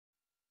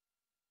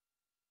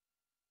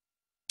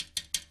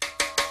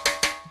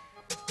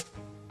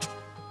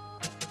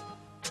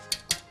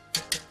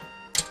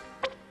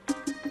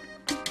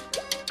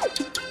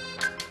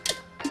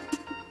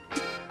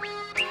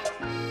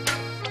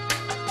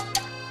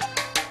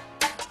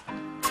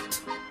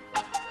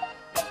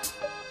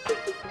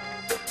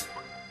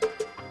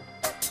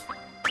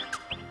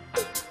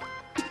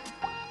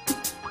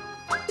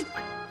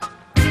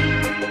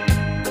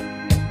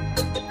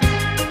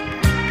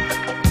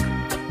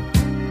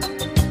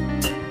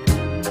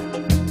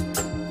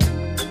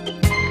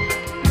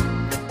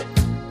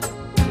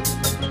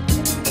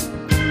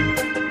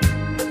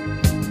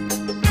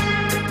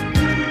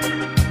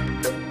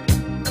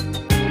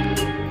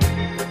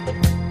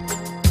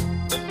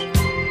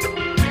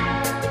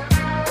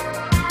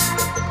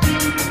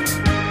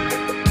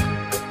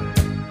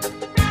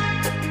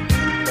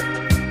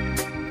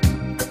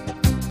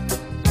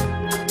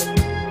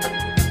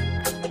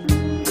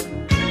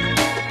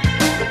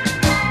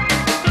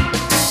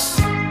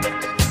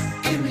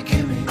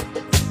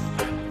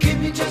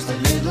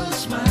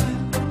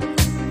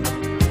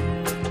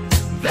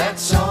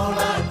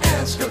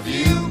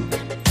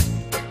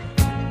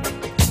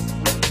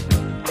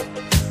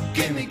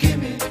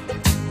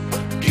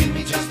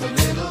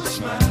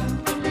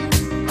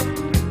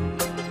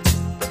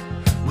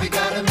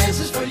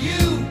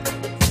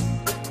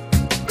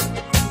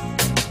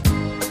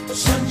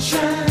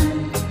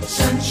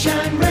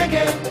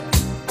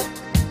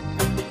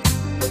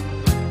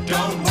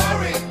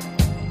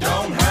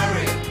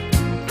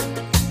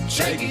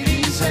take it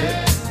easy.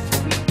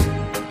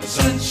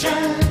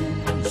 Sunshine,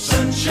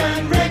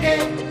 sunshine reggae.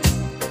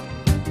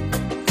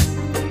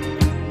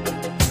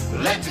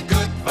 Let the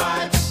good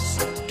vibes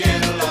get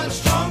a lot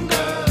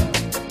stronger.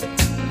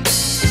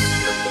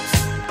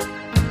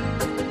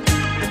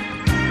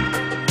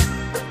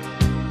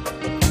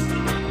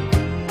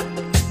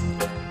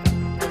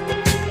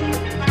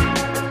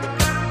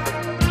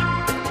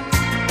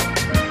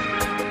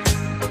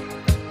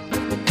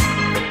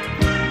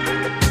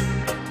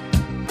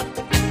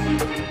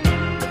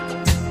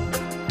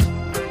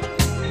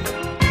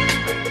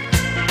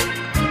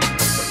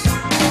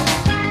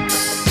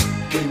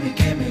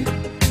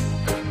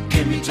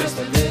 Give me just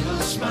a little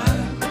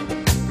smile.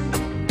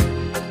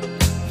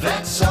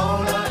 That's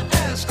all I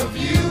ask of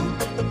you.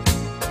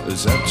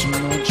 Is that too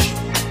much?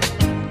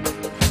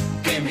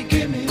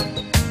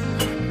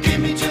 Give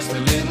me just a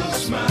little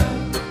smile.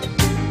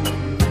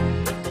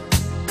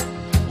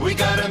 We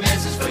got a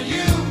message for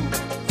you.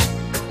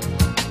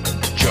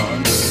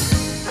 John Doe.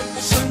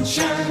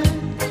 Sunshine,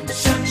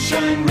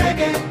 sunshine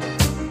reggae.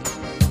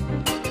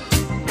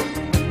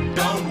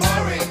 Don't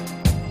worry,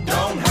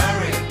 don't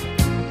hurry.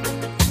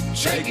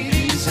 Take it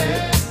easy.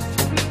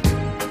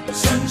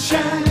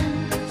 Sunshine,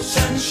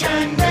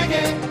 sunshine